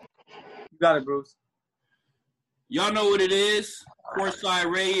Got it, Bruce. Y'all know what it is.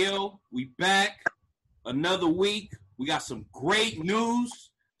 Courtside Radio. We back. Another week. We got some great news.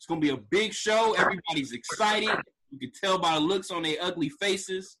 It's going to be a big show. Everybody's excited. You can tell by the looks on their ugly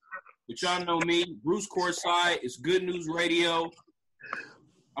faces. But y'all know me. Bruce Courtside. It's Good News Radio.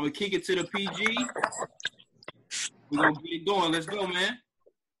 I'm going to kick it to the PG. We're going to get it going. Let's go, man.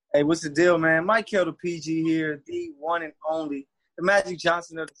 Hey, what's the deal, man? Mike Hill, the PG here, the one and only, the Magic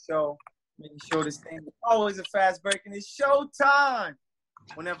Johnson of the show, making sure this thing is always a fast break, and it's showtime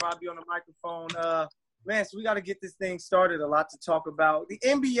whenever I be on the microphone. Man, so we got to get this thing started. A lot to talk about. The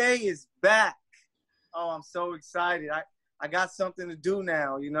NBA is back. Oh, I'm so excited. I got something to do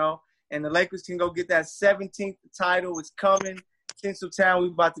now, you know, and the Lakers can go get that 17th title. It's coming. Tinseltown, we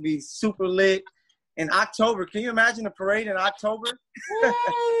about to be super lit. In October, can you imagine a parade in October?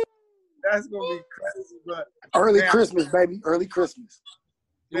 That's going to be crazy. But early Christmas, baby. Early Christmas.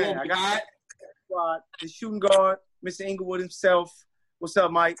 Man, I got the shooting guard, Mr. Inglewood himself. What's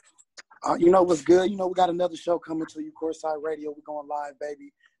up, Mike? You know what's good? You know, we got another show coming to you, Courtside Radio. We're going live,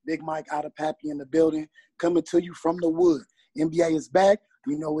 baby. Big Mike out of Pappy in the building, coming to you from the wood. NBA is back.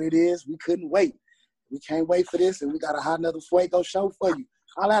 We know what it is. We couldn't wait. We can't wait for this, and we got a hot another Fuego show for you.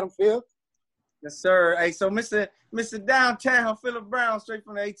 Holla at him, Phil. Yes, sir. Hey, so Mr. Downtown, Philip Brown, straight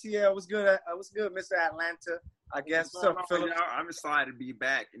from the ATL. What's good? What's good, Mr. Atlanta? I guess. What's up, Philip? I'm excited to be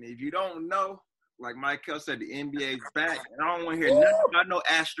back. And if you don't know, like Michael said, the NBA is back. And I don't want to hear nothing about no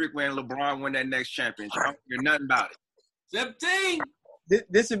asterisk when LeBron win that next championship. I don't hear nothing about it. 17.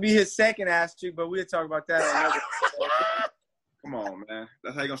 This would be his second asterisk, but we'll talk about that. Come on, man.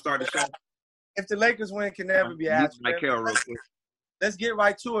 That's how you going to start the show? If the Lakers win, it can never be asterisk. Michael real quick. Let's get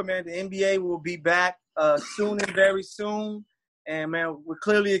right to it, man. The NBA will be back soon and very soon. And, man, we're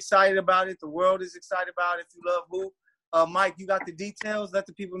clearly excited about it. The world is excited about it. If you love hoop. Mike, you got the details? Let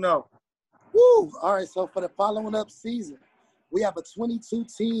the people know. Woo! All right, so for the following up season, we have a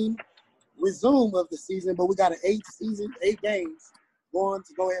 22-team resume of the season, but we got an 8 games going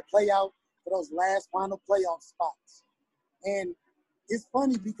to go ahead and play out for those last final playoff spots. And it's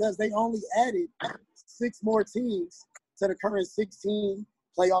funny because they only added 6 more teams to the current 16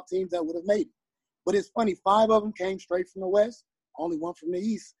 playoff teams that would have made it. But it's funny, 5 of them came straight from the West, only 1 from the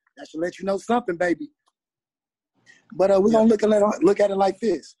East. That should let you know something, baby. But we're going to look at it like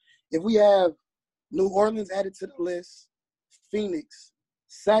this. If we have New Orleans added to the list, Phoenix,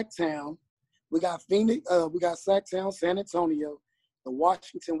 Sacktown, we got Sacktown, San Antonio, the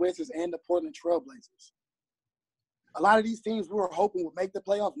Washington Wizards, and the Portland Trailblazers. A lot of these teams we were hoping would make the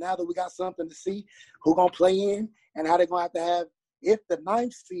playoff. Now that we got something to see who's going to play in and how they're going to have, if the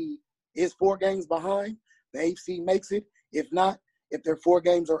 9th seed is 4 games behind, the 8th seed makes it. If not, if they're 4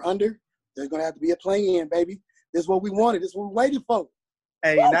 games or under, there's going to have to be a play-in, baby. This is what we wanted. This is what we waited for.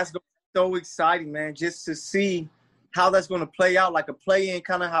 Hey, and that's so exciting, man, just to see how that's going to play out, like a play-in,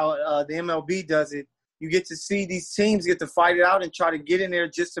 kind of how the MLB does it. You get to see these teams get to fight it out and try to get in there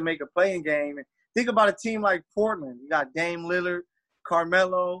just to make a play-in game. And think about a team like Portland. You got Dame Lillard,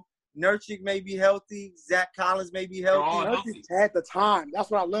 Carmelo, Nurkic may be healthy, Zach Collins may be healthy. Nurkic had the time. That's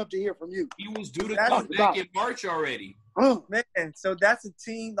what I love to hear from you. He was due to come back in March already. Man, so that's a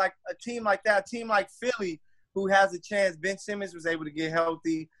team like that, a team like Philly, who has a chance. Ben Simmons was able to get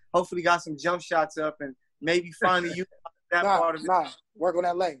healthy. Hopefully got some jump shots up and maybe finally use that part of it. Work on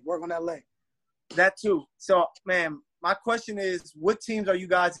that leg. That too. So, man, my question is, what teams are you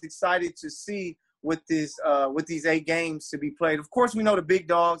guys excited to see with these 8 games to be played? Of course, we know the big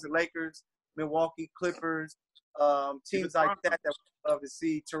dogs, the Lakers, Milwaukee, Clippers, teams like that we love to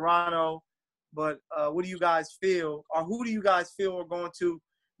see. Toronto. But what do you guys feel, or who do you guys feel are going to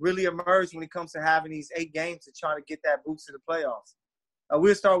really emerge when it comes to having these 8 games to try to get that boost to the playoffs?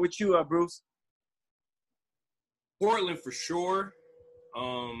 We'll start with you, Bruce. Portland for sure.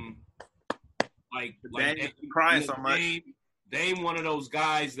 Dame crying so much. Dame one of those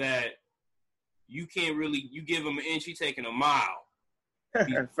guys that you can't really – you give him an inch, he's taking a mile.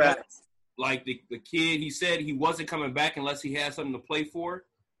 Facts. Like the kid, he said he wasn't coming back unless he had something to play for.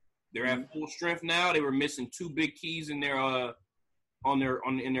 They're at full strength now. They were missing 2 big keys in their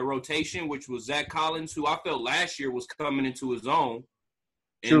in their rotation, which was Zach Collins, who I felt last year was coming into his own.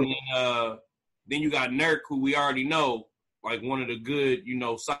 And then you got Nurk, who we already know, like one of the good,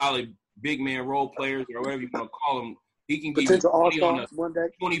 solid big man role players or whatever you want to call him. He can give you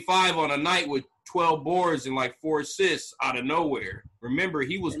 25 on a night with 12 boards and like 4 assists out of nowhere. Remember,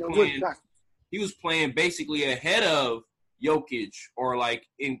 he was playing basically ahead of Jokic or like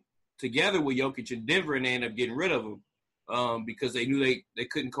together with Jokic in Denver, and they ended up getting rid of him because they knew they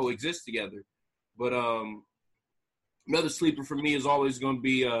couldn't coexist together. But another sleeper for me is always going to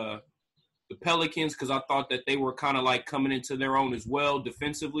be the Pelicans because I thought that they were kind of like coming into their own as well,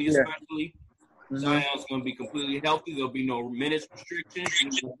 defensively especially. Mhm. Zion's going to be completely healthy. There'll be no minutes restrictions.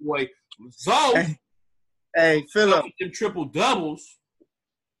 And my boy Zoe, Hey, Philip. them triple doubles.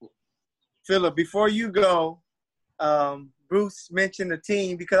 Philip, before you go, Bruce mentioned the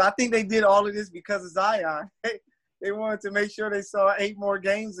team because I think they did all of this because of Zion. They wanted to make sure they saw 8 more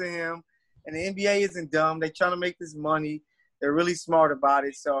games of him. And the NBA isn't dumb. They're trying to make this money. They're really smart about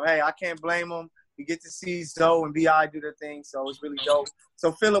it. So, hey, I can't blame them. You get to see Zoe and B.I. do their thing, so it's really dope.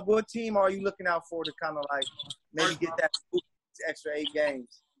 So, Philip, what team are you looking out for to kind of like maybe get that extra 8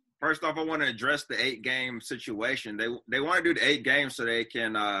 games? First off, I want to address the 8-game situation. They want to do the 8 games so they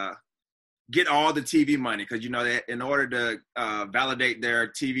can get all the TV money because, you know, they, in order to validate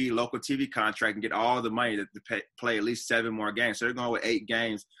their local TV contract and get all the money to play at least 7 more games. So they're going with 8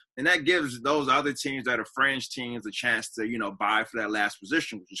 games. And that gives those other teams that are fringe teams a chance to, you know, buy for that last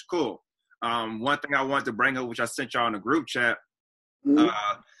position, which is cool. One thing I wanted to bring up, which I sent y'all in the group chat,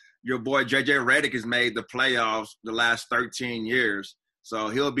 your boy J.J. Redick has made the playoffs the last 13 years. So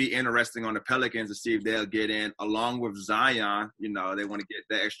he'll be interesting on the Pelicans to see if they'll get in along with Zion. You know, they want to get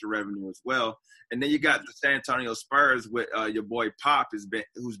that extra revenue as well. And then you got the San Antonio Spurs with your boy Pop,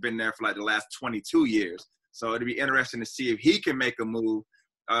 who's been there for like the last 22 years. So it'll be interesting to see if he can make a move.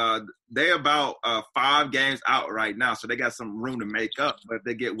 They're about 5 games out right now, so they got some room to make up. But if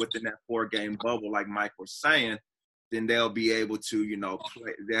they get within that 4-game bubble, like Mike was saying, then they'll be able to, you know,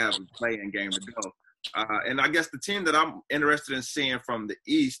 play. They have a playing game to go. And I guess the team that I'm interested in seeing from the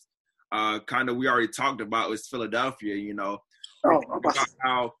East, kind of we already talked about, is Philadelphia. You know, about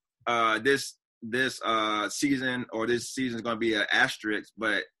how this season is going to be an asterisk,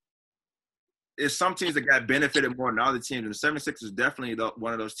 but it's some teams that got benefited more than other teams. And the 76ers is definitely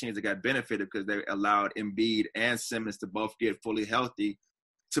one of those teams that got benefited because they allowed Embiid and Simmons to both get fully healthy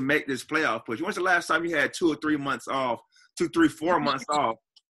to make this playoff push. When's the last time you had 2 or 3 months off, 4 months off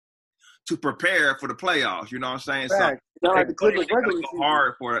to prepare for the playoffs? You know what I'm saying? Right. So Like the Clippers regular it's season.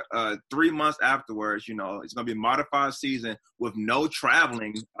 hard for 3 months afterwards. You know, it's going to be a modified season with no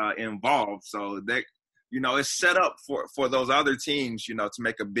traveling involved. So that, you know, it's set up for those other teams, you know, to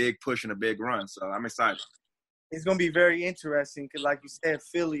make a big push and a big run. So I'm excited. It's going to be very interesting because, like you said,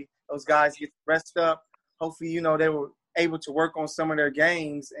 Philly, those guys get rest up. Hopefully, you know, they were able to work on some of their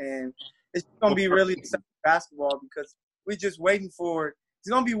games. And it's going to be really exciting basketball because we're just waiting for it. It's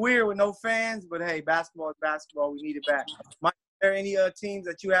going to be weird with no fans, but, hey, basketball is basketball. We need it back. Mike, are there any teams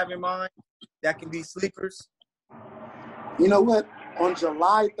that you have in mind that can be sleepers? You know what? On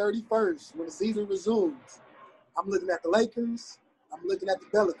July 31st, when the season resumes, I'm looking at the Lakers. I'm looking at the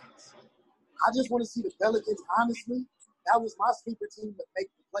Pelicans. I just want to see the Pelicans. Honestly, that was my sleeper team to make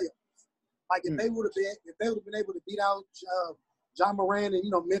the playoffs. Like if they would have been able to beat out John Moran and,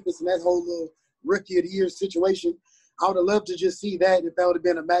 you know, Memphis and that whole little rookie of the year situation, I would have loved to just see that if that would have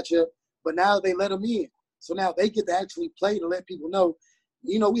been a matchup. But now they let them in, so now they get to actually play to let people know,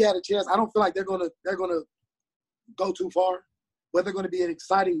 you know, we had a chance. I don't feel like they're gonna go too far, but they're gonna be an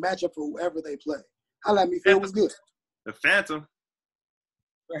exciting matchup for whoever they play. I let me feel it was good. The Phantom.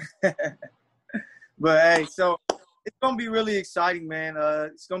 But, hey, so it's going to be really exciting, man.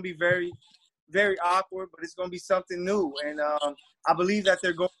 It's going to be very, very awkward, but it's going to be something new. And I believe that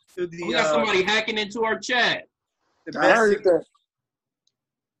they're going to the We got somebody hacking into our chat. the I heard best. that.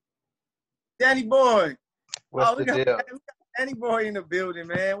 Danny Boy. What's we the got deal? Danny Boy in the building,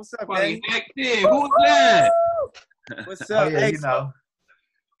 man. What's up, Somebody Danny? hacked in. Who's that? What's Oh, up? yeah, Hey, you know.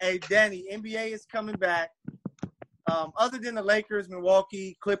 Hey, Danny, NBA is coming back. Other than the Lakers,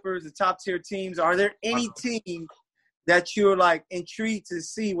 Milwaukee, Clippers, the top-tier teams, are there any teams that you're, like, intrigued to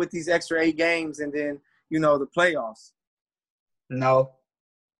see with these extra 8 games and then, you know, the playoffs? No.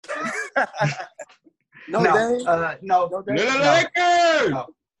 No, No. Dave. No. No, Dave. The Lakers! No.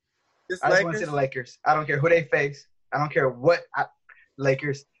 Just I just want to Lakers? see the Lakers. I don't care who they face. I don't care what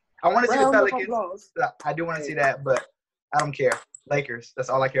Lakers. I want to see the Round of Pelicans. applause. I do want to see that, but I don't care. Lakers. That's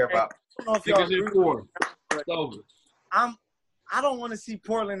all I care about. I don't know if y'all Lakers in agree, 4. It's over. I don't want to see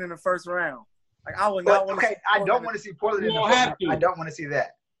Portland in the first round. Like, I would not But, want to okay, see I Portland. don't want to see Portland in You the don't first have round. to. I don't want to see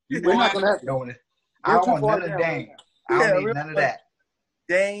that. You We're won't not have gonna to. have I don't want to. You're I don't too want far none of down Dame. right now. I don't Yeah, need real none of quick. that.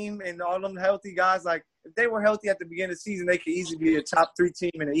 Dame and all them healthy guys, like, if they were healthy at the beginning of the season, they could easily be a top 3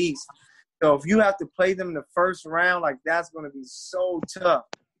 team in the East. So if you have to play them in the first round, like, that's going to be so tough.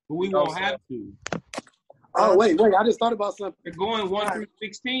 But we won't have to. Oh, wait. I just thought about something. They're going 1 through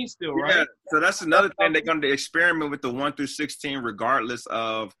 16 still, right? Yeah, so that's another thing. They're going to experiment with the 1 through 16 regardless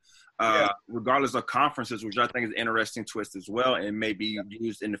of conferences, which I think is an interesting twist as well and may be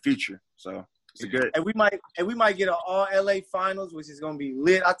used in the future. So It's a good. And we might get an all LA finals, which is gonna be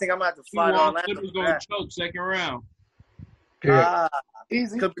lit. I think I'm gonna have to He fly to won. Orlando. Was going to choke second round.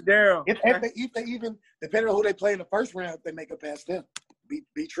 Easy. Daryl. If they even, depending on who they play in the first round, if they make it past them,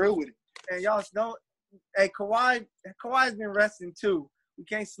 be true with it. And y'all know, hey, Kawhi's been resting too. We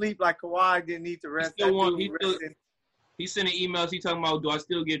can't sleep like Kawhi didn't need to rest. He sending emails. He talking about, do I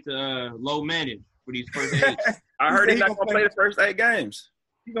still get to low manage for these first 8? I heard he's not gonna play the first 8 games.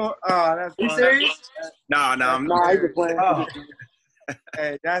 That's You fun. serious? No, I'm Nah, he been playing. Oh.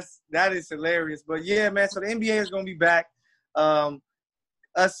 Hey, that is hilarious. But yeah, man. So the NBA is gonna be back.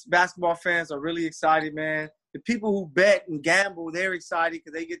 Us basketball fans are really excited, man. The people who bet and gamble, they're excited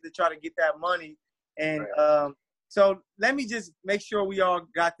because they get to try to get that money. And so let me just make sure we all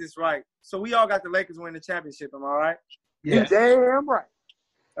got this right. So we all got the Lakers winning the championship. Am I right? Yeah. Damn right.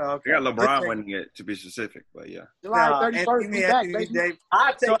 Okay. I got LeBron winning it, to be specific, but yeah. July 31st, we back, baby. Dave.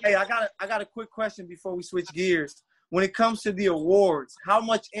 I So take hey, I got a quick question before we switch gears. When it comes to the awards, how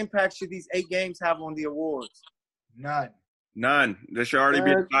much impact should these 8 games have on the awards? None. This should already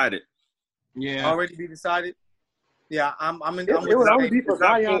be decided. Yeah. Already be decided? Yeah, I'm in. It would only be for It's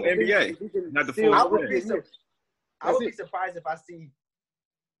not Zion. full NBA, not the full I NBA. would be surprised if I see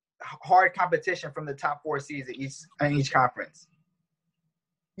hard competition from the top 4 seeds in each conference.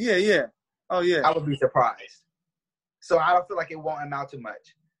 Yeah. Oh, yeah. I would be surprised. So I don't feel like it won't amount to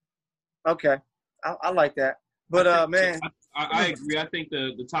much. Okay. I like that. But, man. I agree. I think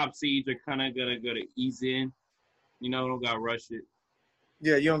the top seeds are kind of going to ease in. Don't got to rush it.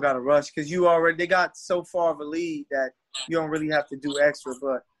 Yeah, you don't got to rush because they got so far of a lead that you don't really have to do extra.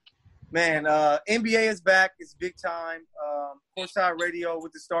 But, man, NBA is back. It's big time. Courtside Radio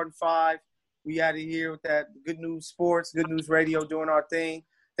with the starting 5. We out of here with that Good News Sports, Good News Radio doing our thing.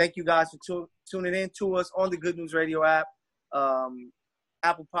 Thank you guys for tuning in to us on the Good News Radio app,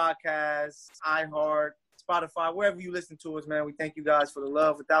 Apple Podcasts, iHeart, Spotify, wherever you listen to us, man. We thank you guys for the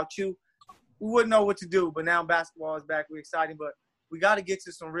love. Without you, we wouldn't know what to do. But now basketball is back. We're excited, but we got to get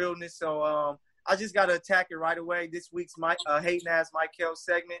to some realness. So I just got to attack it right away. This week's Hating Ass Michael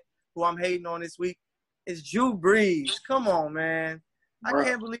segment, who I'm hating on this week, is Drew Brees. Come on, man. I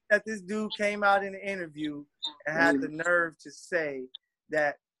can't believe that this dude came out in an interview and had the nerve to say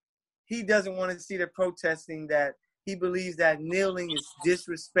that he doesn't want to see the protesting, that he believes that kneeling is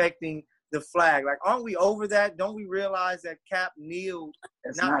disrespecting the flag. Like, aren't we over that? Don't we realize that Cap kneeled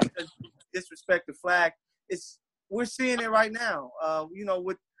not because he disrespect the flag? We're seeing it right now.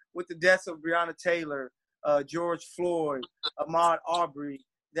 With the deaths of Breonna Taylor, George Floyd, Ahmaud Arbery,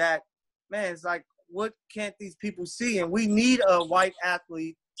 that, man, it's like, what can't these people see? And we need a white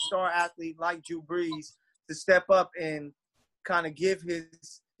athlete, star athlete like Drew Brees to step up and kind of give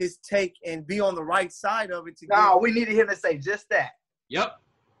his take and be on the right side of it. We needed him to say just that. Yep.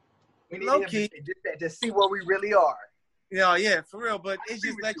 We needed him to say just that, to see where we really are. Yeah, for real. But it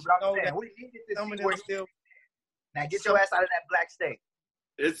just lets you know that we needed to some see of them still. Now get your ass out of that black state.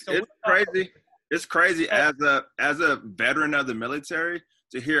 It's crazy. It's crazy as a veteran of the military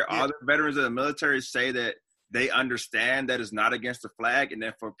to hear other veterans of the military say that they understand that it's not against the flag, and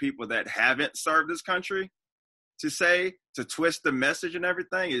then for people that haven't served this country to twist the message and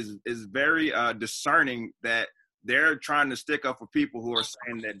everything is very discerning that they're trying to stick up for people who are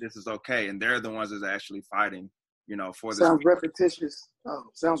saying that this is okay, and they're the ones that's actually fighting, for this.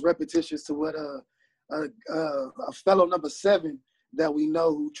 Sounds repetitious to what a fellow number 7 that we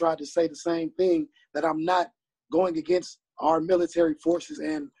know who tried to say the same thing, that I'm not going against our military forces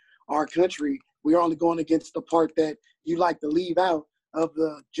and our country. We're only going against the part that you like to leave out of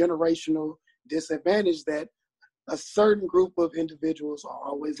the generational disadvantage that a certain group of individuals are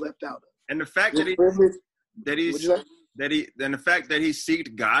always left out of. And the fact that he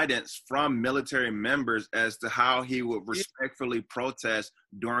seeked guidance from military members as to how he would respectfully protest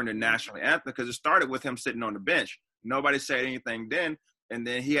during the national anthem, because it started with him sitting on the bench. Nobody said anything then, and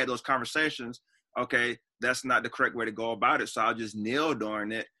then he had those conversations. Okay, that's not the correct way to go about it, so I'll just kneel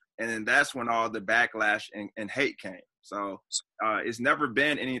during it. And then that's when all the backlash and hate came. So it's never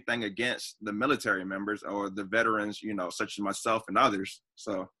been anything against the military members or the veterans, such as myself and others.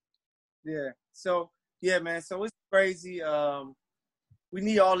 So, yeah. So, yeah, man. So it's crazy. We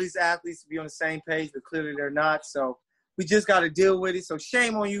need all these athletes to be on the same page, but clearly they're not. So we just got to deal with it. So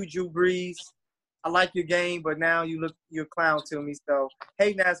shame on you, Drew Brees. I like your game, but now you're a clown to me. So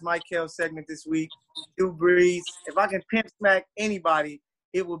hating ass Michael segment this week. Drew Brees. If I can pimp smack anybody,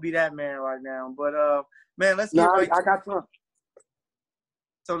 it will be that man right now. But man, let's get right. I got some.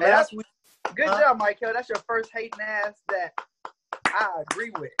 So last week, good job, Michael. That's your first hating ass that I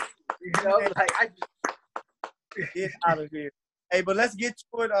agree with. Get out of here. Hey, but let's get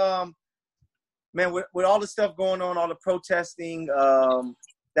to it. man, with all the stuff going on, all the protesting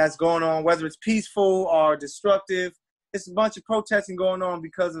that's going on, whether it's peaceful or destructive, it's a bunch of protesting going on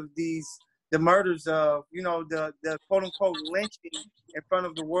because of the murders of, the quote unquote lynching in front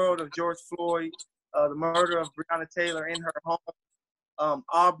of the world of George Floyd, the murder of Breonna Taylor in her home,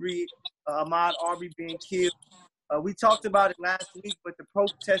 Ahmaud Arbery being killed. We talked about it last week, but the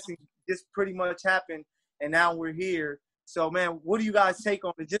protesting just pretty much happened, and now we're here. So, man, what do you guys take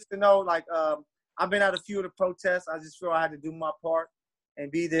on it? Just to know, I've been at a few of the protests. I just feel I had to do my part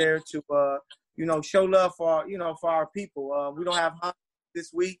and be there to, show love for our people. We don't have Hans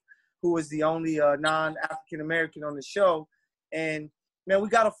this week, who is the only non-African American on the show, and man, we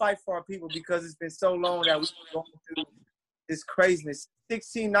got to fight for our people because it's been so long that we've been going through this craziness.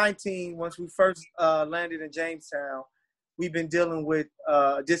 1619, once we first landed in Jamestown, we've been dealing with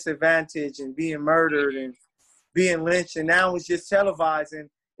disadvantage and being murdered and being lynched, and now it's just televised, and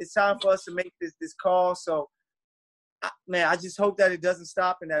it's time for us to make this call. So, I just hope that it doesn't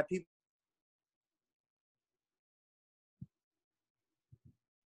stop and that people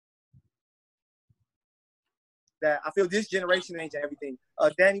that I feel this generation ain't everything.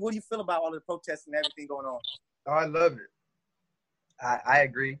 Danny, what do you feel about all the protests and everything going on? Oh, I love it. I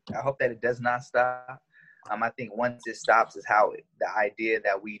agree. I hope that it does not stop. I think once it stops is how the idea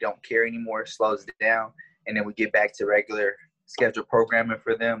that we don't care anymore slows down, and then we get back to regular scheduled programming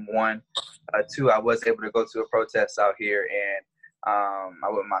for them. One, two, I was able to go to a protest out here, and I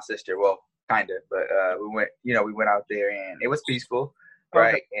went with my sister. Well, kind of, but we went out there, and it was peaceful,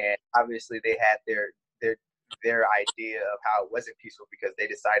 right? Okay. And obviously, they had their idea of how it wasn't peaceful because they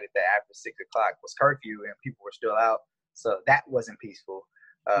decided that after 6 o'clock was curfew and people were still out. So that wasn't peaceful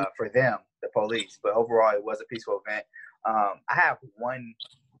for them, the police. But overall, it was a peaceful event. I have one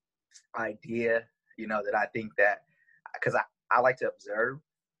idea, that I think that because I like to observe.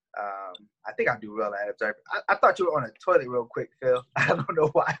 I think I do well at observing. I thought you were on a toilet real quick, Phil. I don't know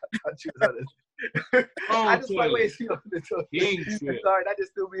why I thought you was on a I just like wait, she on the toilet. Sorry, that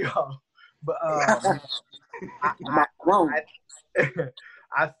just threw me off. But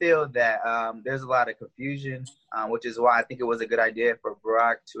I feel that there's a lot of confusion, which is why I think it was a good idea for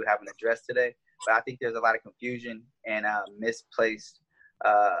Barack to have an address today. But I think there's a lot of confusion and misplaced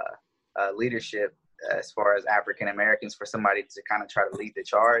leadership as far as African Americans for somebody to kind of try to lead the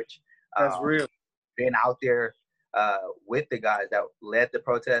charge. That's real. Being out there with the guys that led the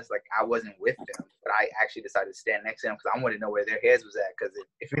protest, I wasn't with them, but I actually decided to stand next to them because I wanted to know where their heads was at. Because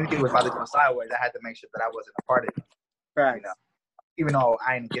if anything was about to go sideways, I had to make sure that I wasn't a part of it. Right. Even though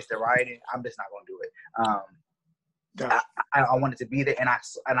I ain't against the rioting, I'm just not going to do it. I wanted to be there, and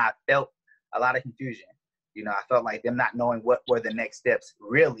I felt a lot of confusion. I felt like them not knowing what were the next steps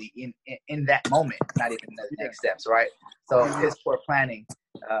really in that moment, not even the next steps, right? So piss poor planning,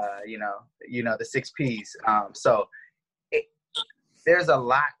 the 6 Ps. So there's a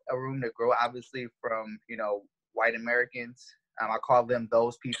lot of room to grow, obviously, from, white Americans. I call them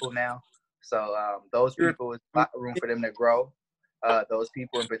those people now. So those people, is a lot of room for them to grow, those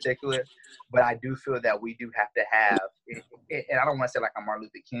people in particular. But I do feel that we do have to have, and I don't want to say like I'm Martin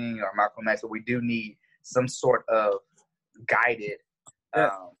Luther King or Malcolm X, but we do need some sort of guided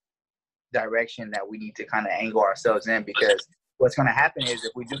direction that we need to kind of angle ourselves in, because what's going to happen is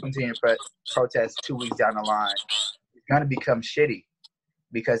if we do continue to protest 2 weeks down the line, it's going to become shitty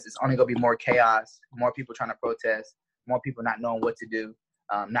because it's only going to be more chaos, more people trying to protest, more people not knowing what to do,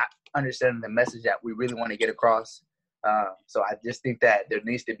 not understanding the message that we really want to get across. So I just think that there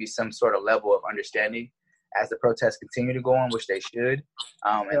needs to be some sort of level of understanding as the protests continue to go on, which they should.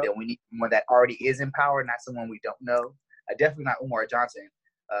 And then we need someone that already is in power, not someone we don't know. Definitely not Umar Johnson,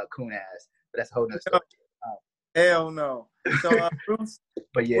 Kunaz, but that's a whole nother story. Hell no. So, Bruce,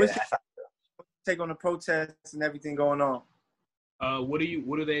 but yeah, what's your take on the protests and everything going on? What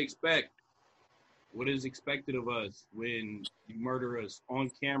do they expect? What is expected of us when you murder us on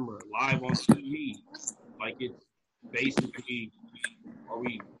camera, live on TV? Like, it's basically, are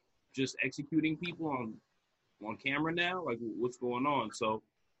we just executing people on camera now? Like, what's going on? So,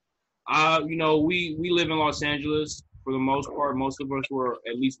 we live in Los Angeles for the most part. Most of us were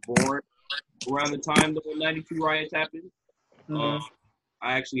at least born around the time the 92 riots happened. Mm-hmm.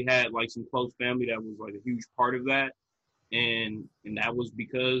 I actually had some close family that was a huge part of that. And that was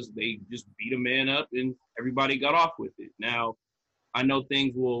because they just beat a man up and everybody got off with it. Now, I know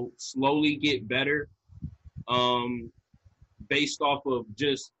things will slowly get better based off of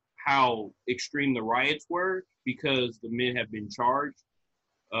just how extreme the riots were, because the men have been charged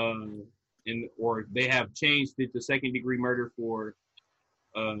or they have changed it to second-degree murder for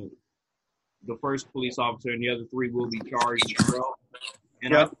the first police officer, and the other 3 will be charged as well.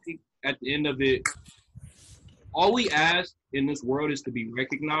 And at the end of it, all we ask in this world is to be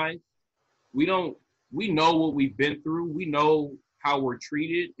recognized. We know what we've been through. We know how we're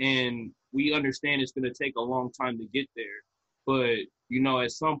treated, and we understand it's going to take a long time to get there. But,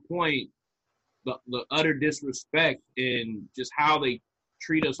 at some point, the utter disrespect and just how they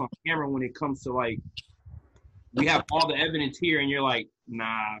treat us on camera when it comes to, like, we have all the evidence here, and you're like,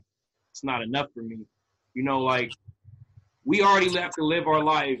 nah, it's not enough for me. Like, we already have to live our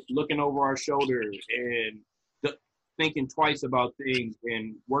life looking over our shoulder and thinking twice about things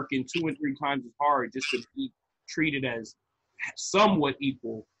and working 2 and 3 times as hard just to be treated as somewhat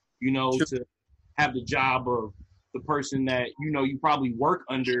equal, Sure. to have the job of the person that, you probably work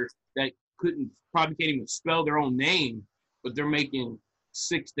under that probably can't even spell their own name, but they're making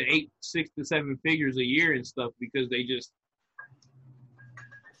 6 to 7 figures a year and stuff because they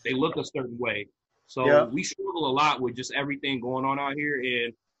look a certain way. So we struggle a lot with just everything going on out here.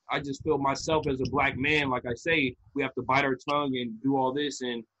 And I just feel myself as a black man, like I say, we have to bite our tongue and do all this.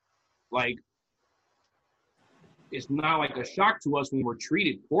 And, like, it's not like a shock to us when we're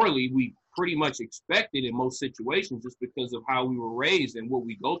treated poorly. We pretty much expect it in most situations just because of how we were raised and what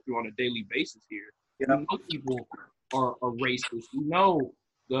we go through on a daily basis here. Yeah. We know people are racist. We know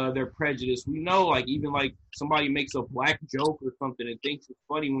they're prejudiced. We know, like, even like somebody makes a black joke or something and thinks it's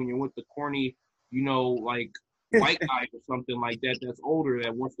funny when you're with the corny, like white guy or something like that that's older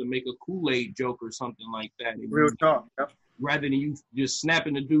that wants to make a Kool-Aid joke or something like that. And Real talk. Yep. rather than you just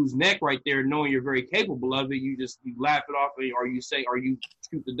snapping the dude's neck right there, knowing you're very capable of it, you laugh it off, or you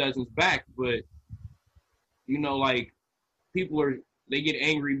shoot the dozens back. But, like, people they get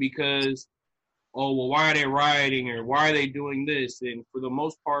angry because, oh, well, why are they rioting or why are they doing this? And for the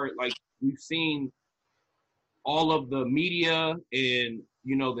most part, like, we've seen all of the media and,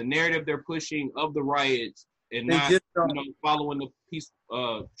 the narrative they're pushing of the riots and They not, just don't- following the peace,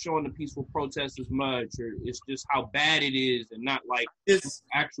 showing the peaceful protests as much, or it's just how bad it is and not like what the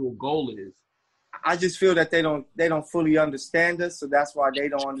actual goal is. I just feel that they don't fully understand us, so that's why they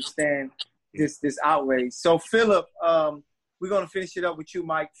don't understand this outrage. So Philip, we're gonna finish it up with you,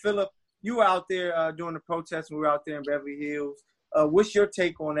 Mike. Philip, you were out there during the protests, and we were out there in Beverly Hills. What's your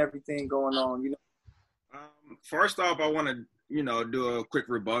take on everything going on? First off, I want to do a quick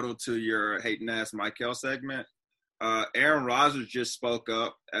rebuttal to your hating ass Michael segment. Aaron Rodgers just spoke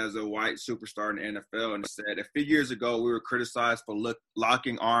up as a white superstar in the NFL and said, a few years ago, we were criticized for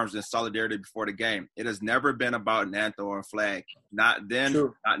locking arms in solidarity before the game. It has never been about an anthem or a flag. Not then,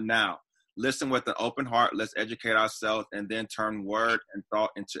 Sure. Not now. Listen with an open heart. Let's educate ourselves and then turn word and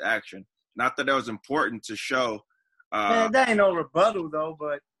thought into action. Not that it was important to show. Man, that ain't no rebuttal, though,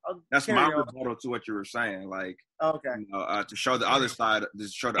 but that's my rebuttal to what you were saying. Like, okay. To show the other side, to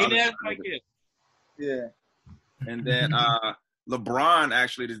show the other side. Like it. Yeah. And then LeBron,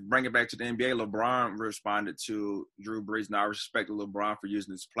 actually, to bring it back to the NBA, LeBron responded to Drew Brees. Now, I respect LeBron for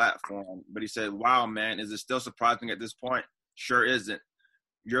using this platform, but he said, wow, man, is it still surprising at this point? Sure isn't.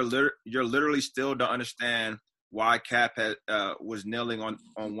 You're literally still don't understand why Cap was kneeling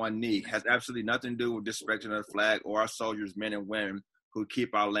on one knee. Has absolutely nothing to do with disrespecting the flag or our soldiers, men and women, who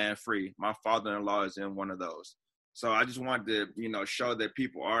keep our land free. My father-in-law is in one of those. So I just wanted to, show that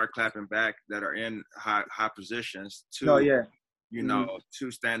people are clapping back that are in high positions to,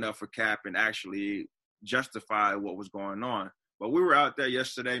 to stand up for Cap and actually justify what was going on. But we were out there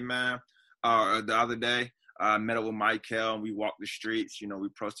yesterday, man, the other day. I met up with Mike Kell, and we walked the streets. We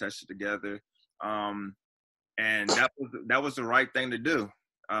protested together. And that was the right thing to do.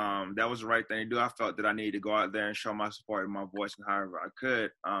 That was the right thing to do. I felt that I needed to go out there and show my support and my voice and however I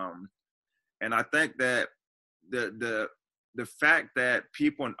could. And I think that the fact that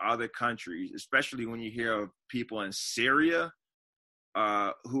people in other countries, especially when you hear of people in Syria,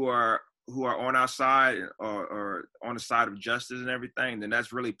 who are on our side or on the side of justice and everything, then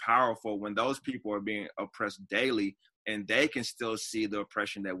that's really powerful when those people are being oppressed daily and they can still see the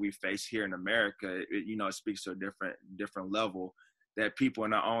oppression that we face here in America. It speaks to a different level that people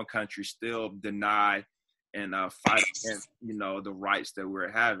in our own country still deny and fight against, the rights that we're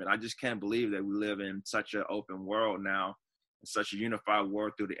having. I just can't believe that we live in such an open world now, such a unified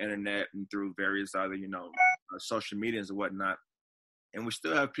world through the internet and through various other, social medias and whatnot. And we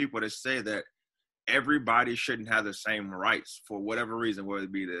still have people that say that everybody shouldn't have the same rights for whatever reason, whether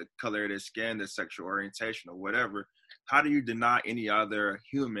it be the color of their skin, their sexual orientation, or whatever. How do you deny any other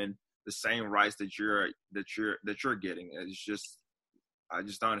human the same rights that you're getting? It's just, I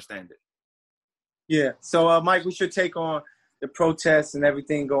just don't understand it. Yeah. So, Mike, what's your take on the protests and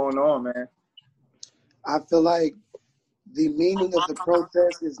everything going on, man? I feel like the meaning of the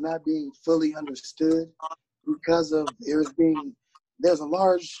protest is not being fully understood because of there's a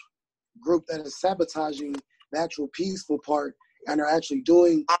large group that is sabotaging the actual peaceful part and are actually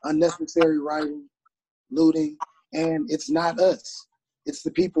doing unnecessary rioting, looting, and it's not us. It's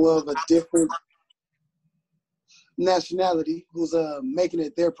the people of a different nationality who's making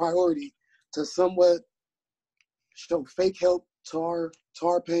it their priority to somewhat show fake help to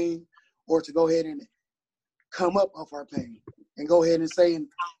our pain, or to go ahead and come up off our pain and go ahead and say,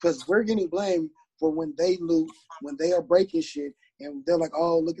 because we're getting blamed for when they loot, when they are breaking shit, and they're like,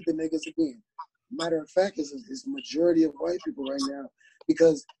 oh, look at the niggas again. Matter of fact, it's the majority of white people right now,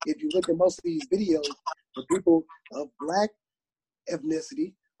 because if you look at most of these videos, the people of black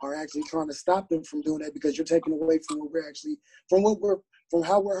ethnicity are actually trying to stop them from doing that, because you're taking away from what we're actually, from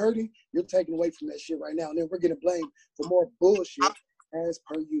how we're hurting, you're taking away from that shit right now. And then we're getting blamed for more bullshit as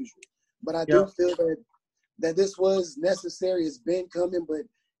per usual. But I do feel that this was necessary. It's been coming, but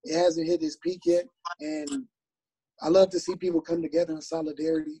it hasn't hit its peak yet. And I love to see people come together in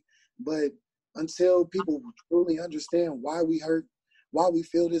solidarity. But until people truly understand why we hurt, why we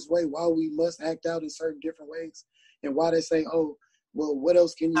feel this way, why we must act out in certain different ways, and why they say, oh, well, what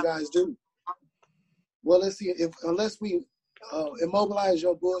else can you guys do? Well, let's see. Unless we immobilize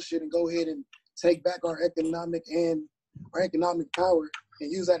your bullshit and go ahead and take back our economic power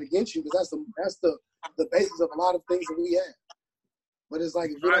and use that against you, because that's the basis of a lot of things that we have. But it's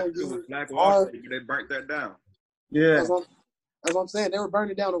like, if we don't use they burnt that down. Yeah. That's what I'm saying. They were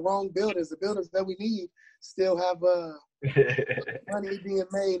burning down the wrong buildings. The buildings that we need still have money being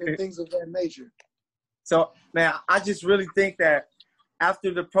made and things of that nature. So, man, I just really think that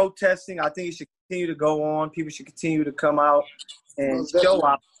after the protesting, I think it should continue to go on. People should continue to come out and show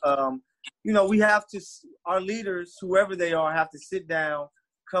up. We have to, our leaders, whoever they are, have to sit down,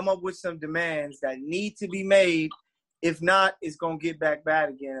 come up with some demands that need to be made. If not, it's going to get back bad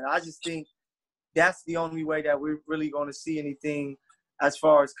again. And I just think that's the only way that we're really going to see anything as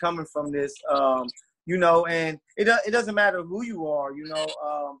far as coming from this. And it doesn't matter who you are,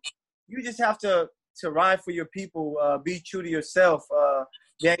 you just have to ride for your people, be true to yourself.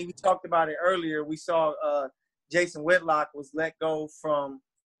 Danny, we talked about it earlier. We saw Jason Whitlock was let go from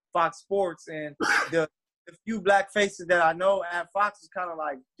Fox Sports, and the few black faces that I know at Fox was kind of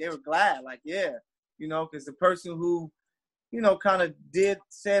like, they were glad, like, yeah, because the person who, kind of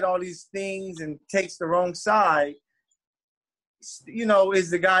said all these things and takes the wrong side, is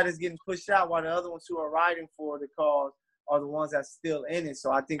the guy that's getting pushed out, while the other ones who are riding for the cause are the ones that's still in it.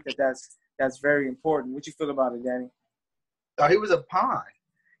 So I think that's very important. What you feel about it, Danny? Oh, he was a pawn.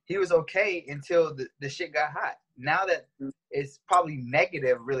 He was okay until the shit got hot. Now that it's probably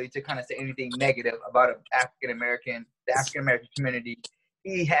negative, really, to kind of say anything negative about the African American community,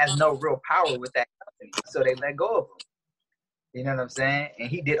 he has no real power with that company. So they let go of him. You know what I'm saying? And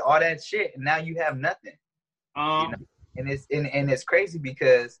he did all that shit, and now you have nothing. And it's crazy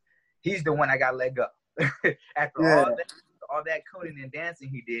because he's the one that got let go. After all that cooning and dancing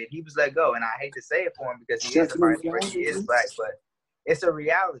he did, he was let go. And I hate to say it for him because he is a minority, he is black, but it's a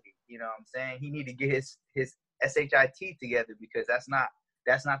reality. You know what I'm saying? He need to get his SHIT together, because that's not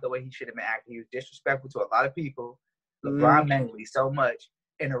the way he should have been acting. He was disrespectful to a lot of people, LeBron mentally so much,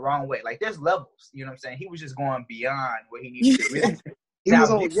 in the wrong way. Like, there's levels. You know what I'm saying? He was just going beyond what he needed to really. He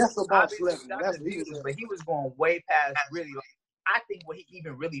was on Yes-a Boss level. That's what he was. But he was going way past really. I think what he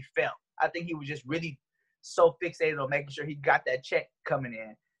even really felt. I think he was just really so fixated on making sure he got that check coming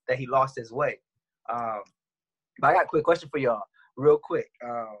in that he lost his way. But I got a quick question for y'all, real quick.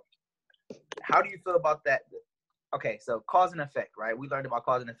 How do you feel about that? Okay, so cause and effect, right? We learned about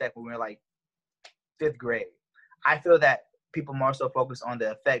cause and effect when we were like 5th grade. I feel that people more so focus on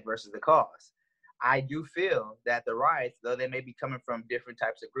the effect versus the cause. I do feel that the riots, though they may be coming from different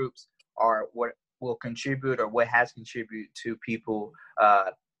types of groups, are what will contribute, or what has contributed to people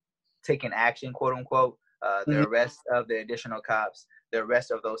taking action, quote unquote. The arrest of the additional cops, the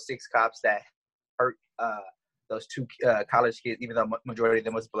arrest of those 6 cops that hurt those 2 college kids, even though majority of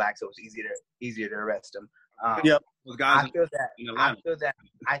them was black, so it was easier to arrest them. Those guys I feel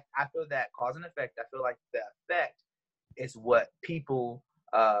that cause and effect. I feel like the effect is what people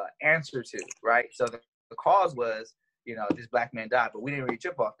answer to, right? So the cause was, this black man died, but we didn't really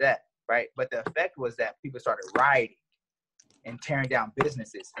trip off that, right? But the effect was that people started rioting and tearing down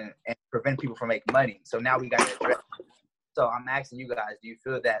businesses and prevent people from making money. So now we got to address it. So I'm asking you guys, do you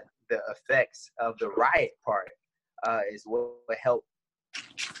feel that the effects of the riot part is what will help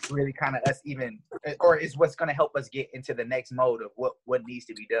really kind of us even, or is what's going to help us get into the next mode of what needs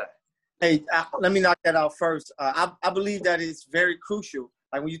to be done? Hey, let me knock that out first. I believe that it's very crucial.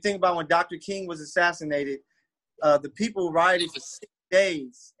 Like, when you think about when Dr. King was assassinated, the people rioted for 6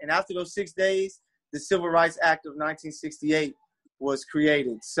 days. And after those 6 days, the Civil Rights Act of 1968 was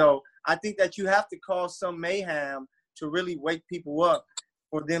created. So I think that you have to cause some mayhem to really wake people up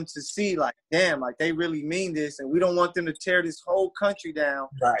for them to see, like, damn, like they really mean this, and we don't want them to tear this whole country down.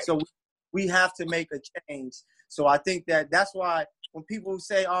 Right. So we have to make a change. So I think that's why when people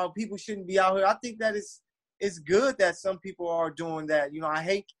say, oh, people shouldn't be out here, I think that it's good that some people are doing that. You know, I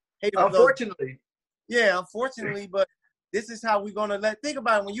hate Unfortunately. Yeah, unfortunately, but this is how we're gonna think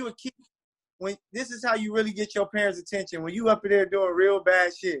about it. When you a kid, when this is how you really get your parents' attention. When you up there doing real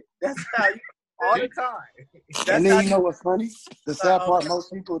bad shit, that's how you All the time. And then you know what's funny? The sad part,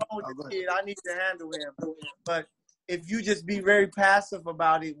 most people. Kid, I need to handle him. But if you just be very passive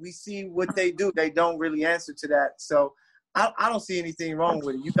about it, we see what they do. They don't really answer to that. So I don't see anything wrong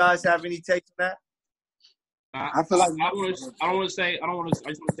with it. You guys have any takes on that? I feel like I just want to say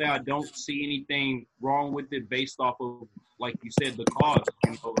I don't see anything wrong with it based off of, like you said, the cause.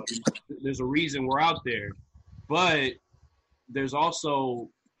 You know, there's a reason we're out there, but there's also,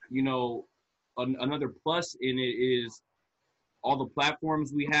 you know, another plus in it is all the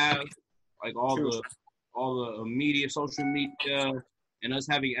platforms we have, like all the media, social media, and us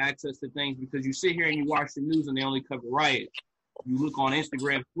having access to things. Because you sit here and you watch the news and they only cover riots. You look on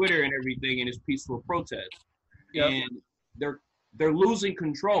Instagram, Twitter, and everything, and it's peaceful protest. Yep. And they're losing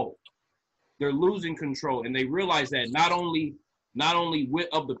control. They're losing control, and they realize that not only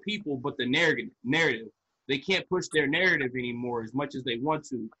of the people, but the narrative. They can't push their narrative anymore as much as they want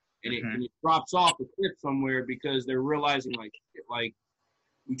to, and it drops off a cliff somewhere because they're realizing like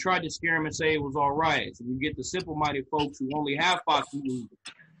we tried to scare them and say it was all right. So you get the simple-minded folks who only have Fox News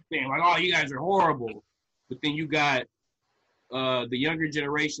saying like, "Oh, you guys are horrible," but then you got the younger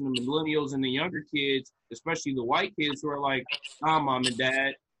generation, the millennials and the younger kids, especially the white kids, who are like, "Nah, mom and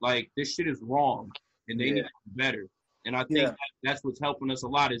dad, like this shit is wrong, and they need to be better." And I think that's what's helping us a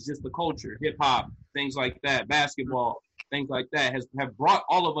lot is just the culture, hip hop, things like that, basketball, things like that have brought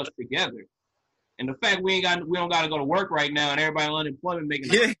all of us together. And the fact we don't got to go to work right now, and everybody on unemployment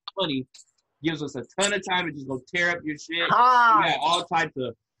making money gives us a ton of time to just go tear up your shit. We got all types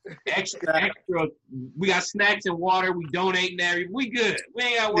of extra. We got snacks and water. We donate and everything. We good. We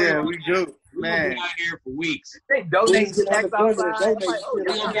ain't got to worry. Yeah, we do. We're going to be out here for weeks. They donate snacks outside. We're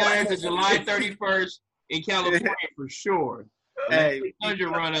going to be out here to July 31st in California for sure. Hey, 100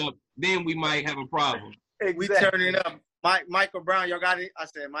 run up, then we might have a problem. Exactly. We turning up. Michael Brown, y'all got it? I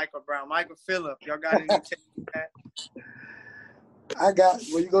said Michael Brown. Michael Phillip, y'all got any takes on that?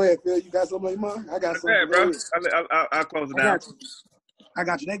 Well, you go ahead, Phil. You got something on your mind? I got something. Bro. I'll close it down. I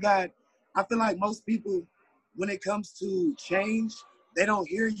got you. I feel like most people, when it comes to change, they don't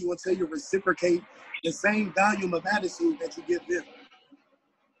hear you until you reciprocate the same volume of attitude that you give them.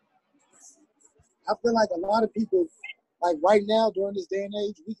 I feel like a lot of people, like right now during this day and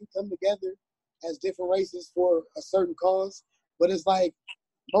age, we can come together as different races for a certain cause, but it's like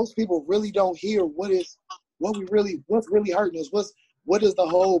most people really don't hear what's really hurting us. What is the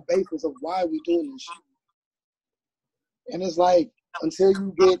whole basis of why we doing this shit? And it's like until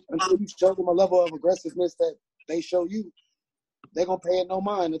you show them a level of aggressiveness that they show you, they're gonna pay it no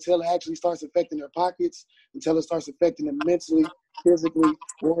mind until it actually starts affecting their pockets, until it starts affecting them mentally, physically,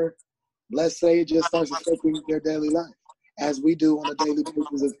 or let's say it just starts affecting their daily life, as we do on a daily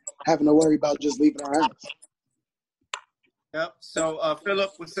basis of having to worry about just leaving our house. Yep. So,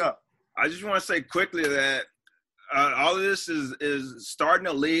 Phillip, what's up? I just want to say quickly that all of this is starting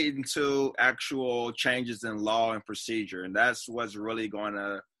to lead into actual changes in law and procedure, and that's what's really going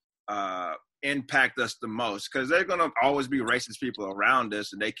to impact us the most, because they're going to always be racist people around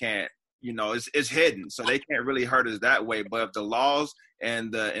us, and they can't, it's hidden, so they can't really hurt us that way. But if the laws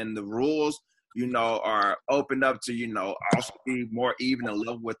and the rules, are opened up to, also be more even and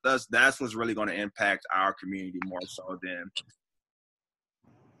level with us, that's what's really going to impact our community more so than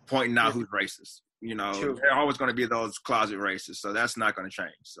pointing out who's racist. True. They're always going to be those closet racists, so that's not going to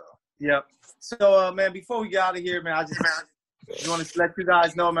change. So. Yep. So, man, before we get out of here, man, I just want to let you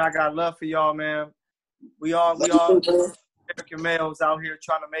guys know, man, I got love for y'all, man. We all American males out here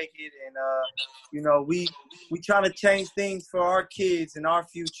trying to make it, and we trying to change things for our kids and our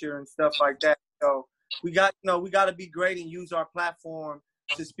future and stuff like that. So we got to be great and use our platform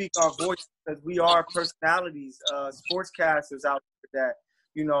to speak our voice, because we are personalities, sportscasters out there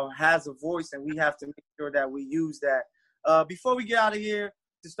that has a voice, and we have to make sure that we use that. Before we get out of here,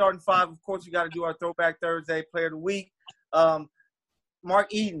 to start in 5, of course, we got to do our Throwback Thursday Player of the Week.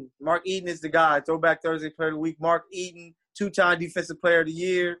 Mark Eaton is the guy. Throwback Thursday Player of the Week. Mark Eaton, 2-time Defensive Player of the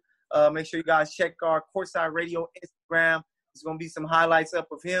Year. Make sure you guys check our Courtside Radio Instagram. There's going to be some highlights up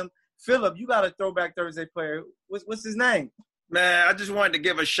of him. Phillip, you got a Throwback Thursday player. What's his name? Man, I just wanted to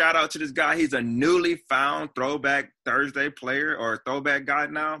give a shout out to this guy. He's a newly found Throwback Thursday player or throwback guy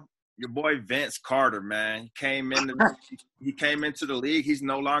now. your boy Vince Carter, man. He came into the league. He's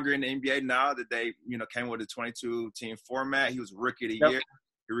no longer in the NBA now that they, came with a 22-team format. He was Rookie of the Year.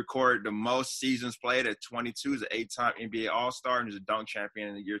 He recorded the most seasons played at 22. He's an 8-time NBA All-Star, and he's a dunk champion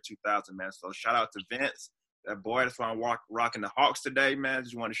in the year 2000, man. So shout out to Vince, that boy. That's why I'm rocking the Hawks today, man.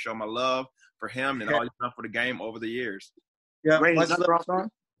 Just want to show my love for him and all he's done for the game over the years. Yeah, Greatest dunker all time.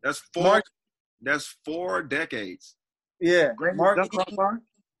 That's 4 decades. Yeah, Greatest Mark dunker all time.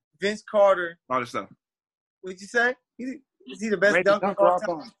 Vince Carter. All this stuff. What'd you say? Is he the best Greatest dunker of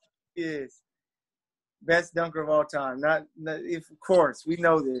all time? He is. Best dunker of all time. Not if of course we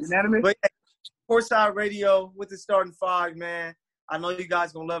know this. Unanimous? But Courtside Radio with the starting 5, man. I know you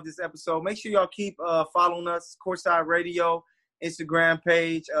guys gonna love this episode. Make sure y'all keep following us, Courtside Radio, Instagram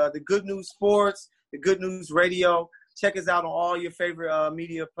page, the Good News Sports, the Good News Radio. Check us out on all your favorite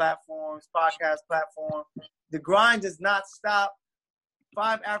media platforms, podcast platform. The grind does not stop.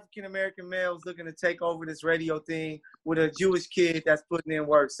 5 African-American males looking to take over this radio thing with a Jewish kid that's putting in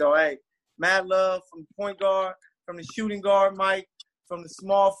work. So, hey, mad love from the point guard, from the shooting guard, Mike, from the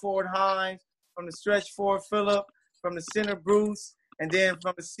small forward, Hines, from the stretch forward, Phillip, from the center, Bruce, and then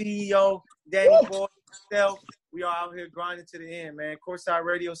from the CEO, Danny Boy, himself. We are out here grinding to the end, man. Courtside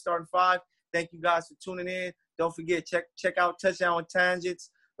Radio starting 5. Thank you guys for tuning in. Don't forget, check out Touchdown with Tangents.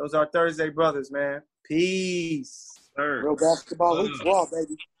 Those are Thursday brothers, man. Peace. Sir. Real basketball hoops ball,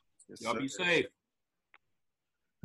 baby. Y'all be safe.